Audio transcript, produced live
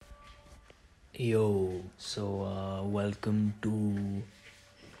Welcome to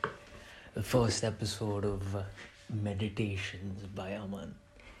the first episode of Meditations by Aman.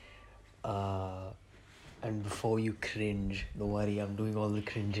 And before you cringe, don't worry, I'm doing all the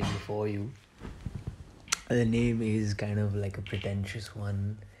cringing for you. The name is kind of like a pretentious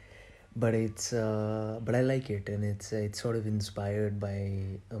one, but but I like it, and it's sort of inspired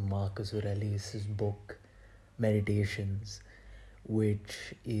by Marcus Aurelius's book, Meditations,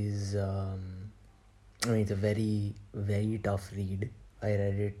 which is it's a very, very tough read. I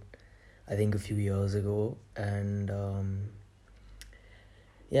read it, I think, a few years ago, and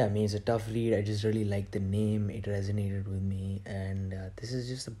it's a tough read. I just really like the name, it resonated with me, and this is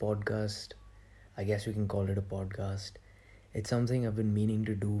just a podcast. I guess we can call it a podcast. It's something I've been meaning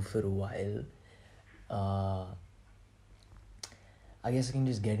to do for a while. I guess I can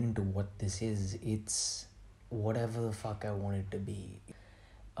just get into what this is. It's whatever the fuck I want it to be.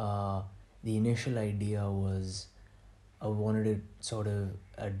 The initial idea was I wanted to sort of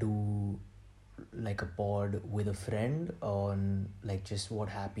do like a pod with a friend on like just what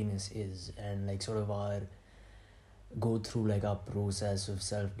happiness is, and like sort of go through like our process of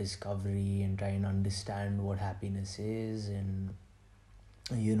self-discovery and try and understand what happiness is, and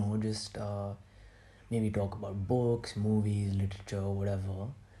just maybe talk about books, movies, literature,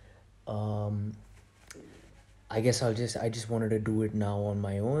 whatever. I guess I just wanted to do it now on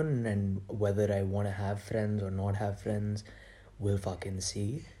my own, and whether I want to have friends or not have friends, we'll fucking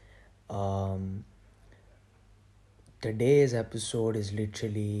see. Today's episode is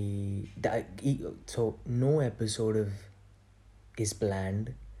literally so no episode is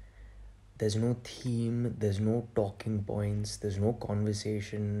planned. There's no theme, there's no talking points, there's no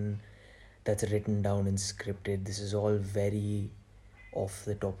conversation that's written down and scripted. This is all very off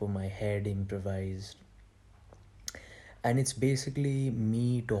the top of my head, improvised. And it's basically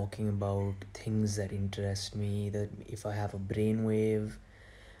me talking about things that interest me, that if I have a brainwave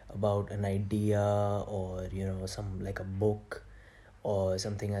about an idea, or some like a book or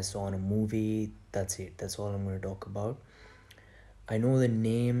something I saw in a movie, that's it. That's all I'm going to talk about. I know the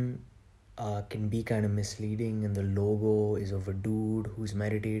name can be kind of misleading, and the logo is of a dude who's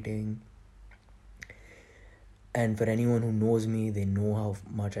meditating. And for anyone who knows me, they know how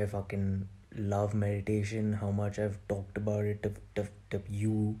much I fucking love meditation, how much I've talked about it to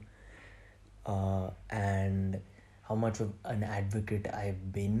you, and how much of an advocate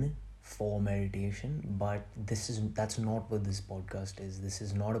I've been for meditation. But that's not what this podcast is. This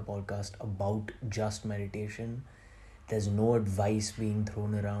is not a podcast about just meditation. There's no advice being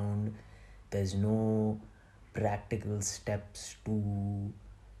thrown around. There's no practical steps to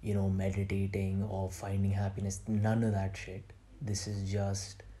meditating or finding happiness. None of that shit. This is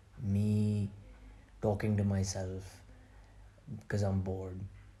just me talking to myself because I'm bored,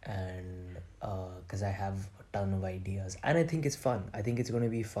 and because I have a ton of ideas, and I think it's fun. I think it's going to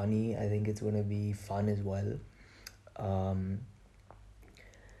be funny. I think it's going to be fun as well.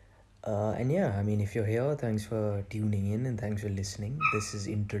 And yeah, I mean, if you're here, thanks for tuning in and thanks for listening. This is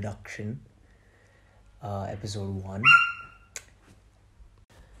introduction, episode 1.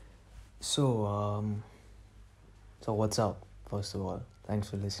 So what's up? First of all, thanks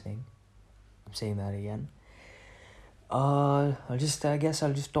for listening. I'm saying that again. I guess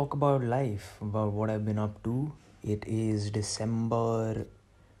I'll just talk about life, about what I've been up to. It is December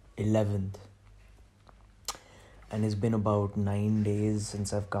 11th, and it's been about 9 days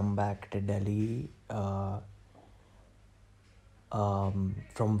since I've come back to Delhi from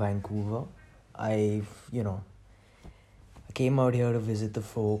Vancouver. I came out here to visit the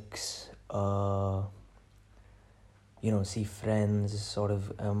folks, see friends, sort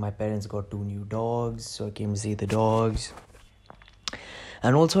of. My parents got 2 new dogs, so I came to see the dogs.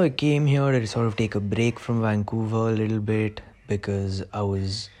 And also I came here to sort of take a break from Vancouver a little bit, because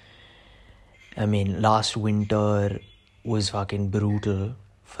last winter was fucking brutal.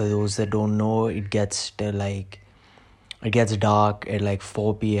 For those that don't know, it gets dark at like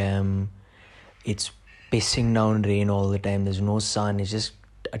 4 p.m. It's pissing down rain all the time. There's no sun. It's just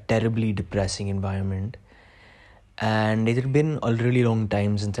a terribly depressing environment. And it had been a really long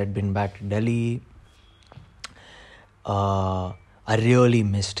time since I'd been back to Delhi. I really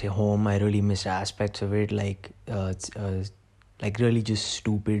missed home. I really missed aspects of it, like really just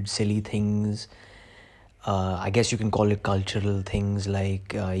stupid, silly things. I guess you can call it cultural things,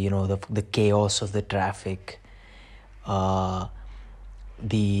 like the chaos of the traffic, the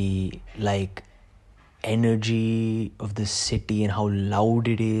like energy of the city and how loud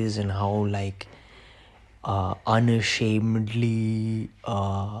it is, and how unashamedly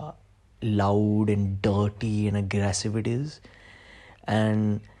loud and dirty and aggressive it is.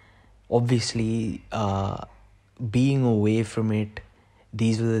 And obviously, being away from it,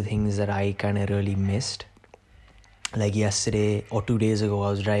 these were the things that I kind of really missed. Like yesterday or 2 days ago, I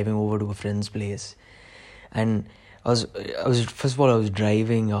was driving over to a friend's place, and I was first of all, I was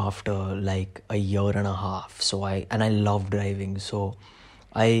driving after like a year and a half. So I love driving, so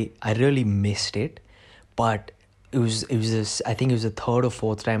I really missed it. But it was this, I think it was the third or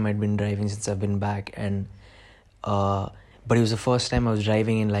fourth time I'd been driving since I've been back. And but it was the first time I was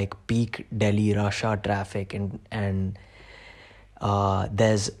driving in like peak Delhi rush hour traffic. And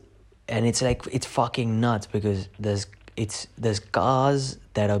it's like, it's fucking nuts, because there's cars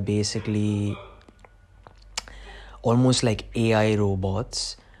that are basically almost like AI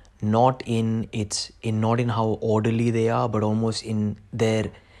robots, not in how orderly they are, but almost in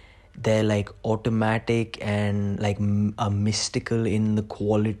they're like automatic and like mystical in the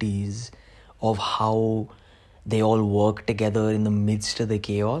qualities of how they all work together in the midst of the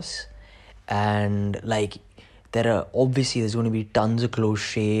chaos. And like, there's going to be tons of close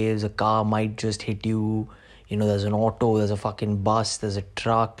shaves. A car might just hit you. There's an auto, there's a fucking bus, there's a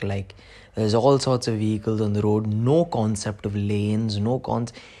truck. Like, there's all sorts of vehicles on the road. No concept of lanes.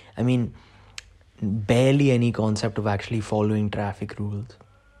 I mean, barely any concept of actually following traffic rules.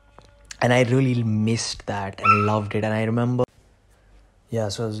 And I really missed that and loved it. And I remember, yeah,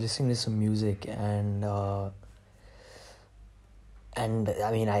 so I was listening to some music, and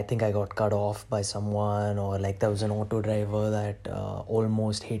I mean, I think I got cut off by someone, or like there was an auto driver that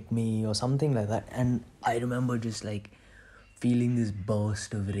almost hit me or something like that. And I remember just like feeling this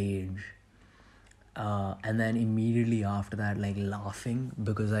burst of rage. And then immediately after that, like laughing,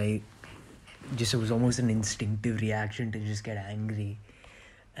 because it was almost an instinctive reaction to just get angry.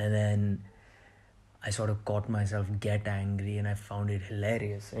 And then I sort of caught myself get angry, and I found it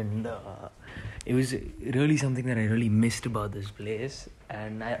hilarious. And it was really something that I really missed about this place.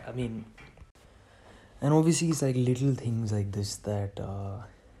 And I mean, and obviously it's like little things like this that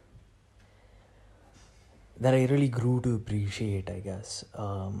I really grew to appreciate, I guess,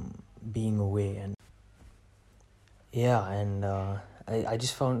 being away. And yeah, and I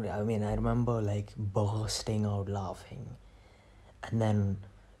just found, I mean, I remember like bursting out laughing. And then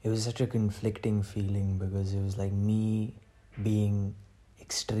it was such a conflicting feeling, because it was like me being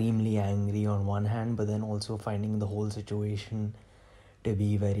extremely angry on one hand, but then also finding the whole situation to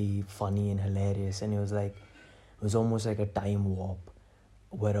be very funny and hilarious. And it was almost like a time warp,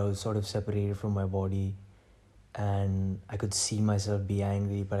 where I was sort of separated from my body, and I could see myself be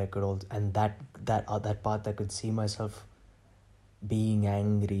angry, but I could also, and that part I could see myself being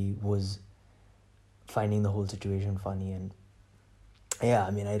angry was finding the whole situation funny. And yeah,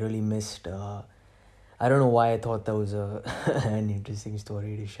 I mean, I really missed. I don't know why I thought that was an interesting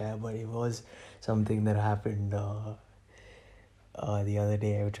story to share, but it was something that happened the other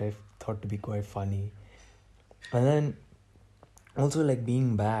day, which I thought to be quite funny. And then also, like,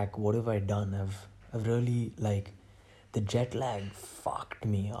 being back, what have I done? I've really, like, the jet lag fucked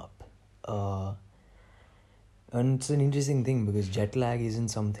me up. And it's an interesting thing, because jet lag isn't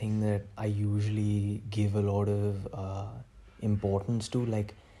something that I usually give a lot of importance to.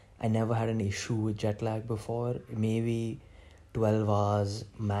 Like, I never had an issue with jet lag before. Maybe 12 hours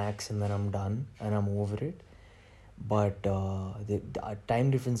max, and then I'm done and I'm over it. But the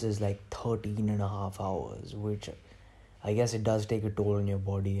time difference is like 13 and a half hours, which I guess it does take a toll on your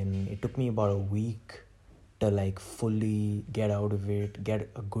body. And it took me about a week to like fully get out of it, get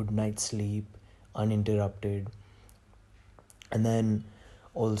a good night's sleep uninterrupted, and then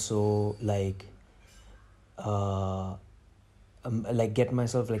also like get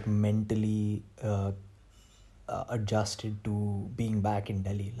myself like mentally adjusted to being back in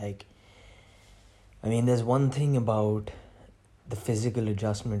Delhi. Like, I mean, there's one thing about the physical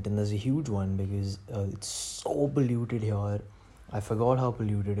adjustment, and there's a huge one, because it's so polluted here. I forgot how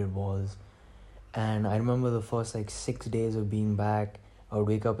polluted it was. And I remember the first like 6 days of being back, I would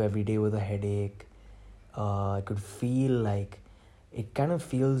wake up every day with a headache. I could feel like, it kind of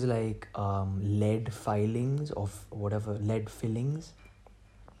feels like lead fillings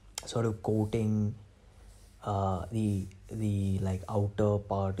sort of coating the like outer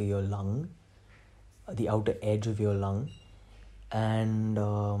part of your lung, the outer edge of your lung. And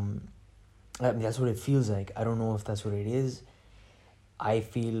that's what it feels like. I don't know if that's what it is. I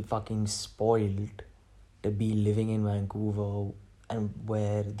feel fucking spoiled to be living in Vancouver, and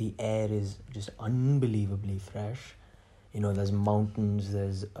where the air is just unbelievably fresh. There's mountains,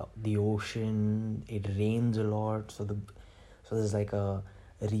 there's the ocean, it rains a lot, so there's like a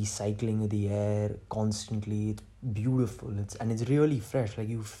recycling of the air constantly. It's beautiful, it's really fresh. Like,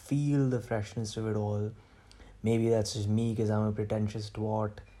 you feel the freshness of it all. Maybe that's just me, because I'm a pretentious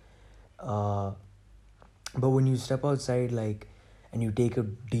twat, uh, but when you step outside, like, and you take a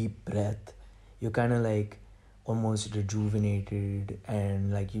deep breath, you're kind of like almost rejuvenated,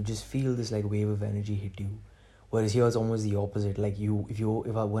 and like you just feel this like wave of energy hit you. Whereas here it's almost the opposite. Like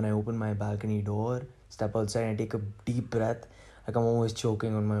when I open my balcony door, step outside and I take a deep breath, like I'm almost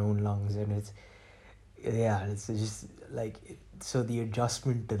choking on my own lungs, and it's just like, so the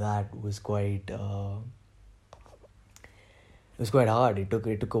adjustment to that was quite it was quite hard. It took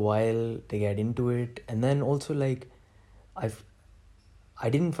a while to get into it, and then also like I've I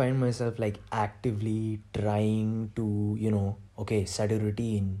didn't find myself like actively trying to, okay, set a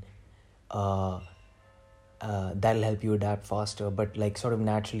routine. Uh, that'll help you adapt faster, but like sort of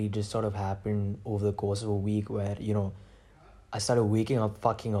naturally just sort of happened over the course of a week where, I started waking up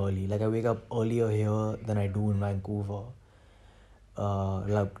fucking early. Like I wake up earlier here than I do in Vancouver.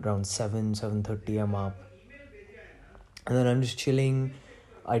 Like around 7:30 I'm up. And then I'm just chilling.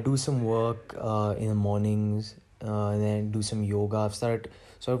 I do some work in the mornings, and then do some yoga.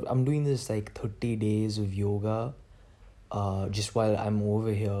 I'm doing this like 30 days of yoga just while I'm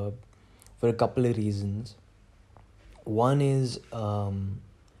over here for a couple of reasons. One is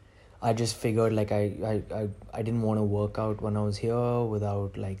I just figured like I didn't want to work out when I was here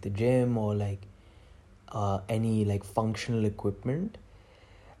without like the gym or like any like functional equipment.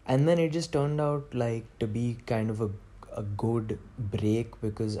 And then it just turned out like to be kind of a good break,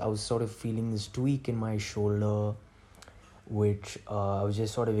 because I was sort of feeling this tweak in my shoulder, which I was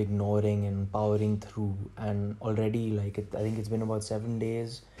just sort of ignoring and powering through. And already like I think it's been about 7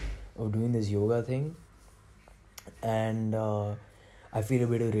 days of doing this yoga thing, and I feel a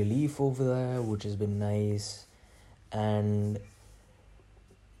bit of relief over there, which has been nice. And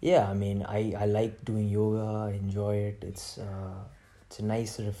yeah, I mean, I like doing yoga. I enjoy it. It's a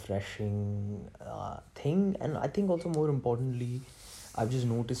nice, refreshing thing, and I think also more importantly, I've just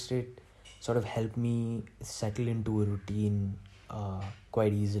noticed it sort of help me settle into a routine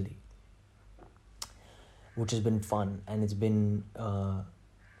quite easily, which has been fun. And it's been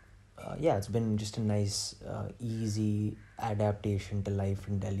it's been just a nice, easy adaptation to life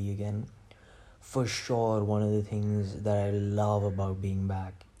in Delhi again. For sure, one of the things that I love about being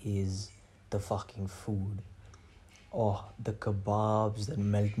back is the fucking food. Oh, the kebabs that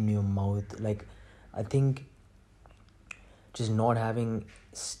melt in your mouth. Like, I think just not having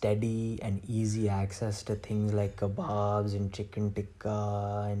steady and easy access to things like kebabs and chicken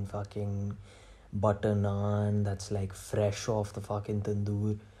tikka and fucking butter naan that's like fresh off the fucking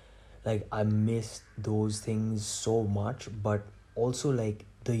tandoor. Like, I miss those things so much, but also like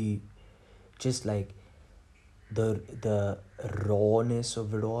just like the rawness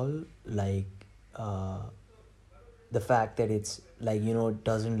of it all, like the fact that it's like, it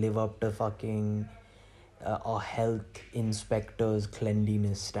doesn't live up to fucking our health inspectors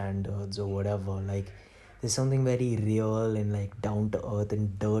cleanliness standards or whatever. Like, there's something very real and like down to earth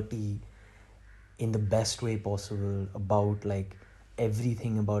and dirty in the best way possible about like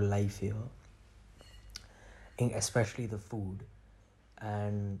everything about life here, especially the food.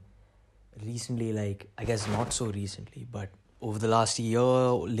 And recently, like, I guess not so recently, but over the last year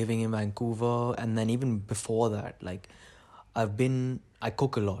living in Vancouver, and then even before that, like, I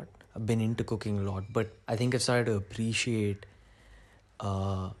cook a lot. I've been into cooking a lot, but I think I've started to appreciate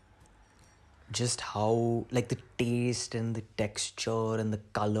just how, like, the taste and the texture and the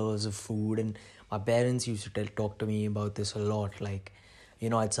colors of food. And my parents used to talk to me about this a lot. Like,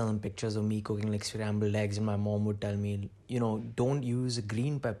 I'd send them pictures of me cooking like scrambled eggs, and my mom would tell me, don't use a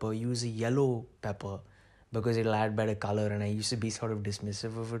green pepper, use a yellow pepper because it'll add better color. And I used to be sort of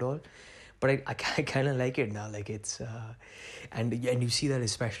dismissive of it all, but I kind of like it now. Like, it's and you see that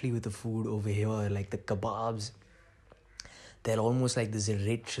especially with the food over here, like the kebabs. They're almost like this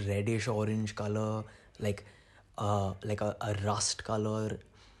rich reddish orange color, like a rust color.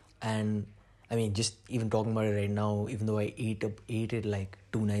 And I mean, just even talking about it right now, even though I ate it like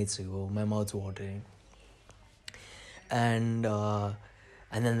 2 nights ago, my mouth's watering. And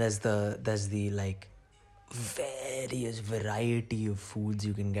then there's the like various variety of foods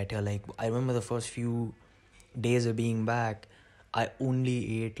you can get here. Like, I remember the first few days of being back, I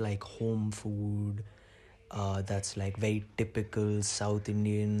only ate like home food. That's like very typical South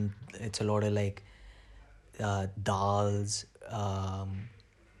Indian. It's a lot of like dals,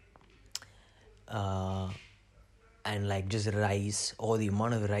 and like just rice. Or the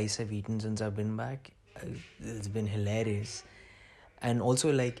amount of rice I've eaten since I've been back, it's been hilarious. And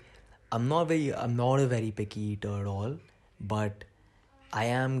also, like, I'm not a very picky eater at all, but I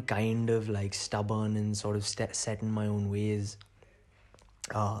am kind of like stubborn and sort of set in my own ways,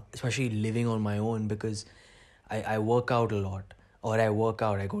 especially living on my own, because I work out a lot. or I work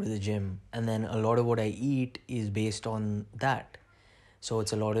out, I go to the gym, and then a lot of what I eat is based on that. So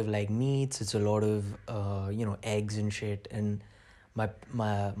it's a lot of like meats, it's a lot of eggs and shit. And my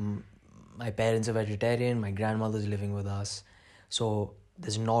my my parents are vegetarian. My grandmother's living with us, so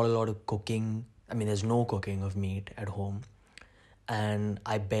there's not a lot of cooking. I mean, there's no cooking of meat at home, and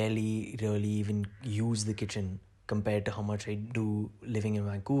I barely really even use the kitchen compared to how much I do living in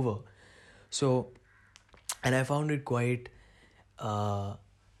Vancouver. So, and I found it quite uh,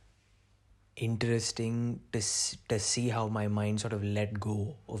 interesting to see how my mind sort of let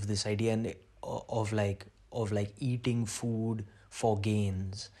go of this idea and of like eating food for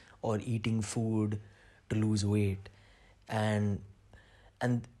gains or eating food to lose weight. And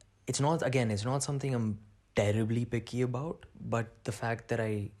and it's not something I'm terribly picky about, but the fact that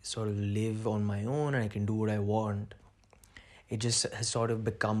I sort of live on my own and I can do what I want, it just has sort of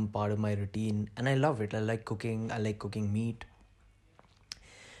become part of my routine, and I love it. I like cooking meat,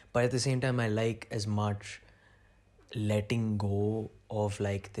 but at the same time I like as much letting go of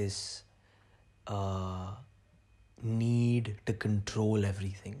like this uh need to control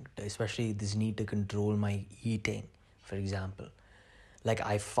everything, especially this need to control my eating. For example, like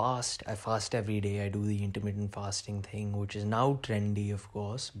I fast every day. I do the intermittent fasting thing, which is now trendy, of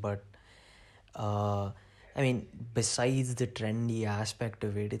course, but uh I mean, besides the trendy aspect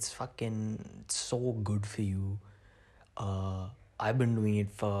of it, it's fucking so good for you. uh I've been doing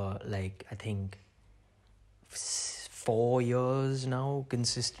it for like, I think 4 years now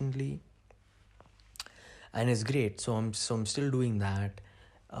consistently, and it's great. So I'm still doing that.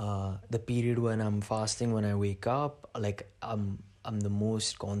 The period when I'm fasting, when I wake up, like I'm the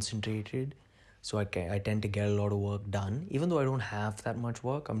most concentrated, so I tend to get a lot of work done, even though I don't have that much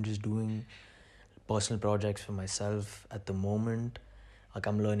work. I'm just doing personal projects for myself at the moment. Like,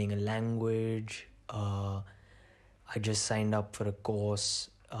 I'm learning a language. I just signed up for a course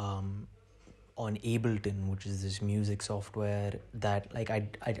on Ableton, which is this music software that like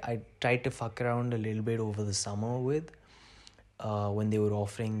I tried to fuck around a little bit over the summer with, when they were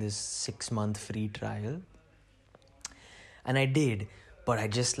offering this 6-month free trial, and I did. But I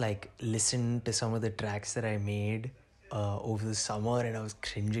just like listened to some of the tracks that I made over the summer, and I was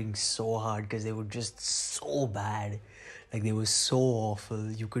cringing so hard because they were just so bad. Like, they were so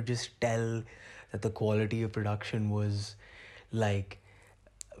awful. You could just tell that the quality of production was like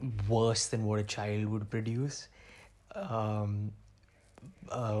worse than what a child would produce. Um,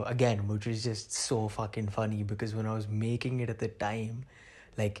 Again, which is just so fucking funny, because when I was making it at the time,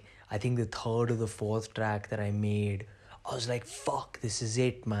 like, I think the third or the fourth track that I made, I was like, fuck, this is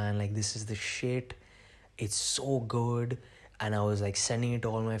it, man. Like, this is the shit. It's so good. And I was like sending it to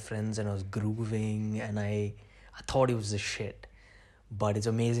all my friends, and I was grooving, and I thought it was the shit. But it's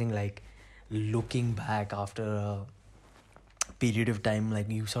amazing, like, looking back after a period of time, like,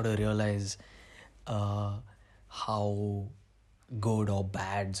 you sort of realize how good or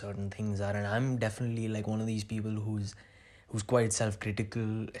bad certain things are. And I'm definitely like one of these people who's quite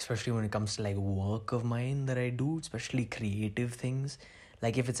self-critical, especially when it comes to like work of mine that I do, especially creative things.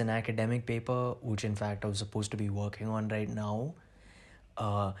 Like, if it's an academic paper, which in fact I was supposed to be working on right now,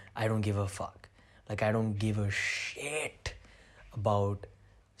 I don't give a fuck. Like, I don't give a shit about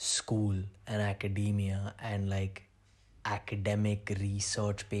school and academia and like academic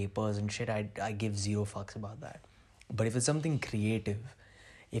research papers and shit. I give zero fucks about that. But if it's something creative,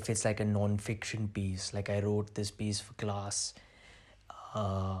 if it's like a non-fiction piece, like I wrote this piece for class,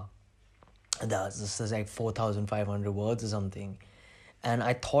 uh, this is like 4,500 words or something, and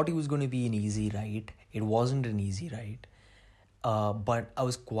I thought it was going to be an easy write. It wasn't an easy write, but I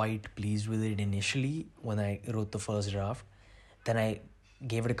was quite pleased with it initially when I wrote the first draft. Then I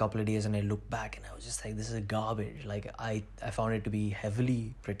gave it a couple of days and I looked back and I was just like, this is garbage. Like, I found it to be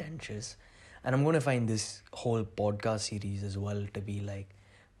heavily pretentious. And I'm going to find this whole podcast series as well to be like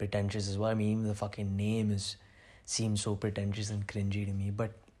pretentious as well. I mean, even the fucking name seems so pretentious and cringy to me.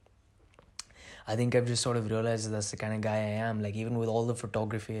 But I think I've just sort of realized that's the kind of guy I am. Like, even with all the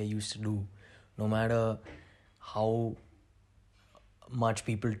photography I used to do, no matter how much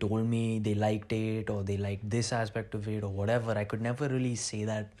people told me they liked it or they liked this aspect of it or whatever, I could never really say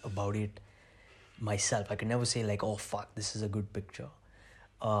that about it myself. I could never say like, oh fuck, this is a good picture,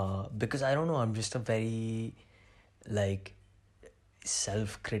 because I don't know, I'm just a very like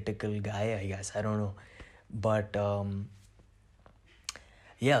self-critical guy, I guess. I don't know. But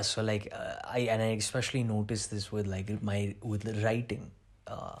yeah, so like, I especially noticed this with like with writing.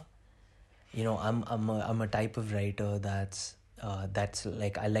 I'm a type of writer that's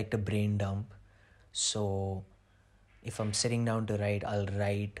like, I like to brain dump. So if I'm sitting down to write, I'll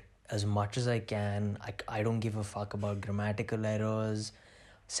write as much as I can. I don't give a fuck about grammatical errors,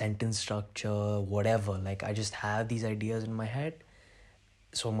 sentence structure, whatever. Like, I just have these ideas in my head,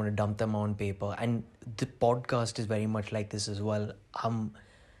 so I'm going to dump them on paper. And the podcast is very much like this as well. I'm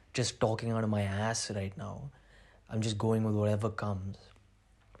just talking out of my ass right now. I'm just going with whatever comes.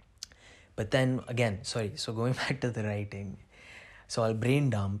 But then again, sorry, so going back to the writing. So I'll brain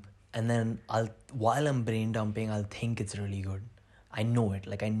dump, and then while I'm brain dumping, I'll think it's really good. I know it.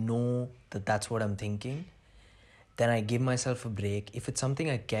 Like, I know that that's what I'm thinking. Then I give myself a break. If it's something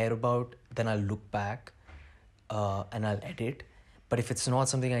I care about, then I'll look back and I'll edit. But if it's not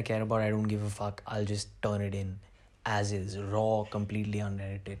something I care about, I don't give a fuck. I'll just turn it in as is, raw, completely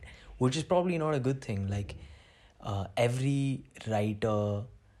unedited, which is probably not a good thing. Like, every writer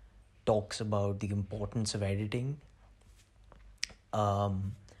talks about the importance of editing.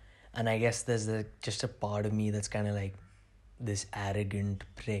 And I guess there's just a part of me that's kind of like this arrogant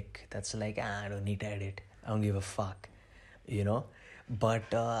prick that's like, I don't need to edit. I don't give a fuck, you know?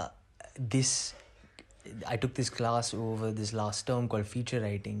 But I took this class over this last term called feature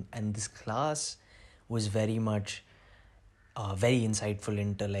writing, and this class was very much very insightful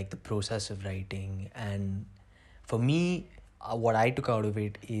into like the process of writing. And for me, what I took out of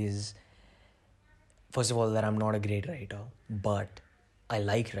it is, first of all, that I'm not a great writer, but I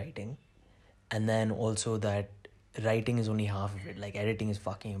like writing. And then also that writing is only half of it. Like, editing is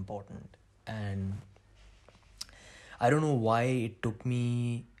fucking important. And I don't know why it took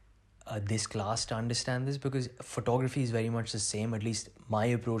me this class to understand this, because photography is very much the same. At least my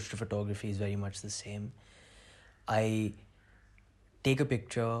approach to photography is very much the same. I take a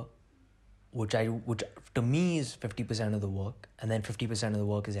picture, which to me is 50% of the work, and then 50% of the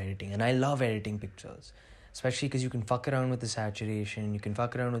work is editing. And I love editing pictures, especially because you can fuck around with the saturation, you can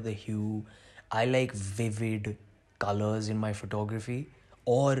fuck around with the hue. I like vivid colors in my photography,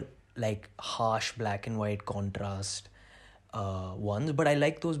 or like harsh black and white contrast ones, but I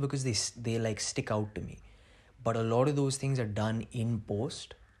like those because they like stick out to me. But a lot of those things are done in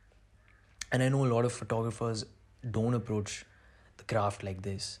post, and I know a lot of photographers don't approach the craft like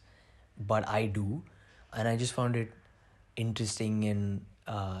this, but I do. And I just found it interesting and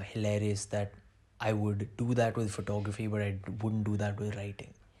hilarious that I would do that with photography, but I wouldn't do that with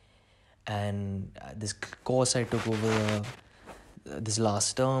writing. And this course I took over this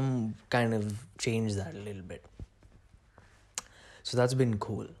last term kind of changed that a little bit. So that's been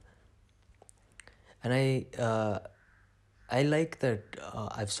cool. And I like that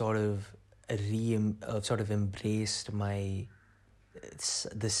I've sort of embraced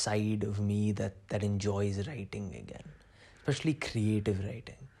the side of me that enjoys writing again, especially creative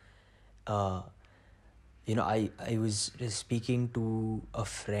writing. I was speaking to a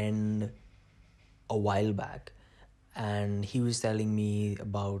friend a while back, and he was telling me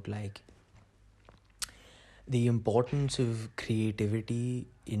about like the importance of creativity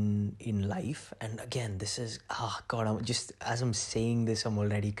in life. And again, this is God, I'm just, as I'm saying this, I'm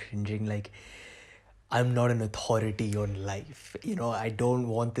already cringing. Like, I'm not an authority on life. I don't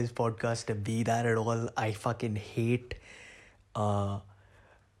want this podcast to be that at all. I fucking hate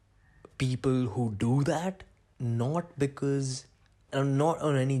people who do that, not because I'm not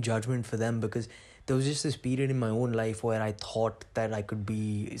on any judgment for them, because there was just this period in my own life where I thought that I could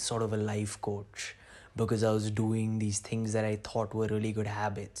be sort of a life coach because I was doing these things that I thought were really good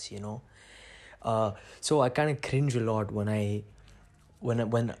habits, so I kind of cringe a lot when I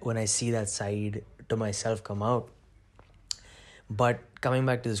see that side to myself come out. But coming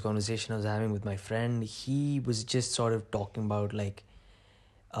back to this conversation I was having with my friend, he was just sort of talking about like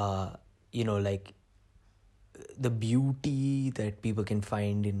like the beauty that people can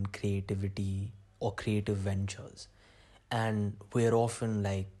find in creativity or creative ventures. And we're often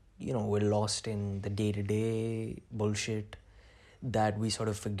like, we're lost in the day-to-day bullshit that we sort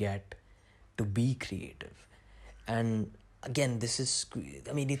of forget to be creative. And again,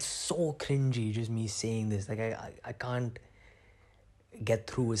 it's so cringy just me saying this. Like, I can't get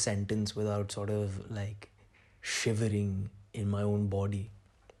through a sentence without sort of like shivering in my own body.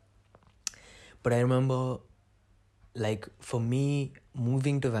 But I remember, like, for me,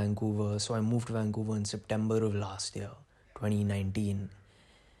 moving to Vancouver, so I moved to Vancouver in September of last year, 2019.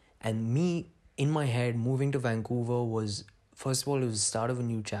 And me, in my head, moving to Vancouver was, first of all, it was the start of a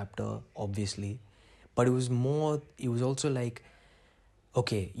new chapter, obviously. But it was also like,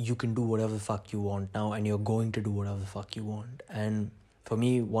 okay, you can do whatever the fuck you want now, and you're going to do whatever the fuck you want. And for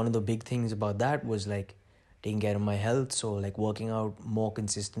me, one of the big things about that was like taking care of my health. So like working out more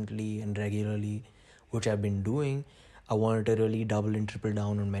consistently and regularly, which I've been doing. I wanted to really double and triple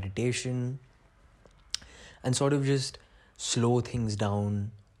down on meditation and sort of just slow things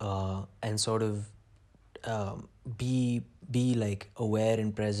down and sort of be like aware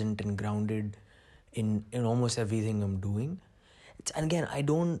and present and grounded in almost everything I'm doing. And again, I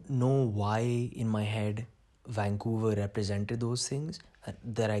don't know why in my head Vancouver represented those things,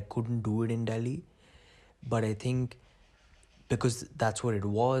 that I couldn't do it in Delhi. But I think because that's what it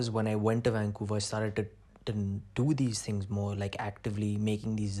was, when I went to Vancouver, I started to do these things more, like actively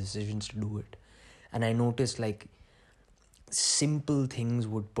making these decisions to do it. And I noticed like simple things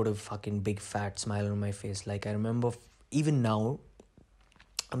would put a fucking big fat smile on my face. Like I remember even now,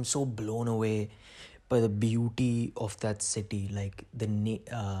 I'm so blown away by the beauty of that city, like the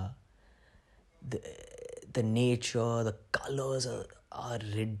the nature, the colors are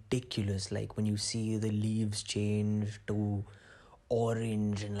ridiculous. Like when you see the leaves change to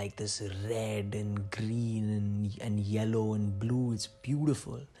orange and like this red and green and yellow and blue, it's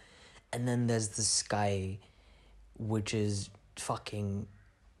beautiful. And then there's the sky, which is fucking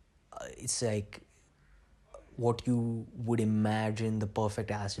it's like what you would imagine the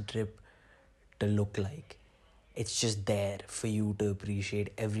perfect acid trip to look like. It's just there for you to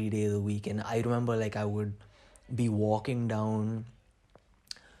appreciate every day of the week. And I remember like I would be walking down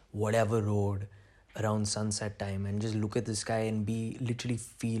whatever road around sunset time and just look at the sky and be literally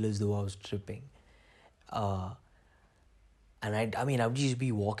feel as though I was tripping. And I mean, I would just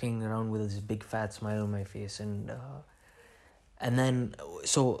be walking around with this big fat smile on my face, and then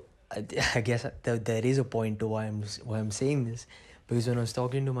so I guess there is a point to why I'm saying this, because when I was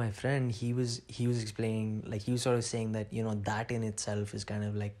talking to my friend, he was explaining, like he was sort of saying that that in itself is kind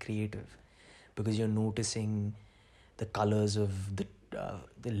of like creative, because you're noticing the colors of the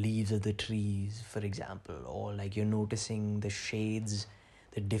leaves of the trees, for example, or like you're noticing the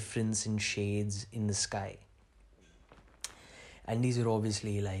difference in shades in the sky. And these are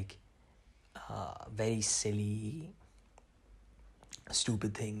obviously like very silly,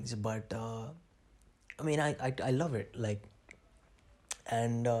 stupid things, but I mean, I love it, like,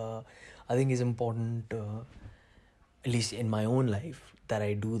 and I think it's important, at least in my own life, that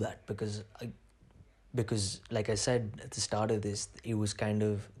I do that, because like I said at the start of this, it was kind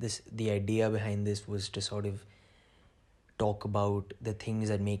of this, the idea behind this was to sort of talk about the things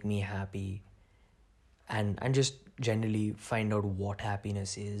that make me happy, and just generally find out what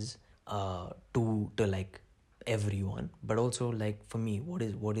happiness is, to like everyone, but also like for me, what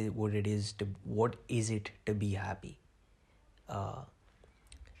is it to be happy. uh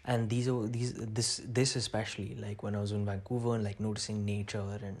and this especially, like when I was in Vancouver and like noticing nature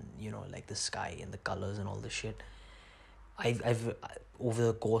and like the sky and the colors and all the shit, I've over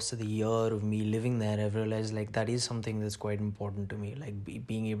the course of the year of me living there, I've realized like that is something that's quite important to me, like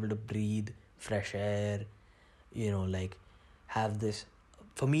being able to breathe fresh air, like have this,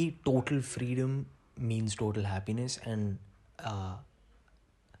 for me total freedom means total happiness. And uh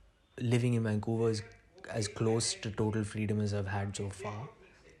living in Vancouver is as close to total freedom as I've had so far,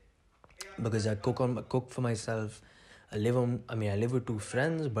 because I cook for myself. I live with two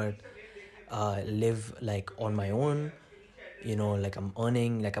friends, but live like on my own. Like I'm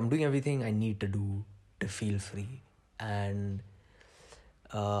earning, like I'm doing everything I need to do to feel free. And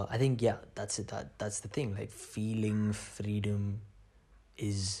I think, yeah, that's it. That's the thing. Like feeling freedom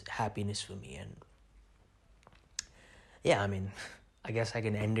is happiness for me. And yeah, I mean, I guess I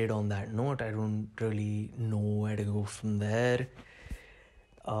can end it on that note. I don't really know where to go from there.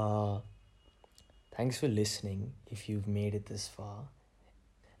 Uh, Thanks for listening if you've made it this far.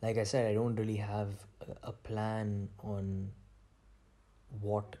 Like I said, I don't really have a plan on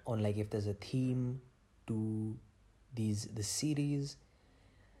like if there's a theme to the series.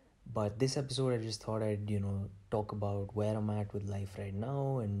 But this episode, I just thought I'd talk about where I'm at with life right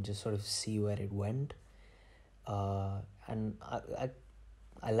now and just sort of see where it went. And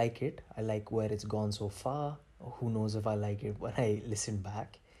I like it. I like where it's gone so far. Who knows if I like it when I listen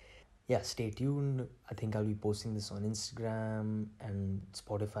back. Yeah, stay tuned. I think I'll be posting this on Instagram and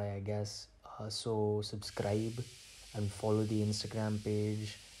Spotify, I guess. So subscribe and follow the Instagram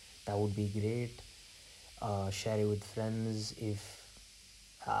page. That would be great. Share it with friends if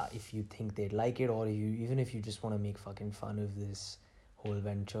you think they'd like it, or even if you just want to make fucking fun of this whole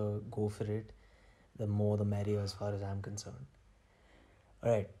venture, go for it. The more the merrier, as far as I'm concerned.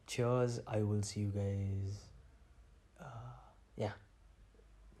 All right, cheers. I will see you guys. Yeah,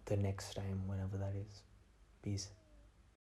 the next time, whenever that is. Peace.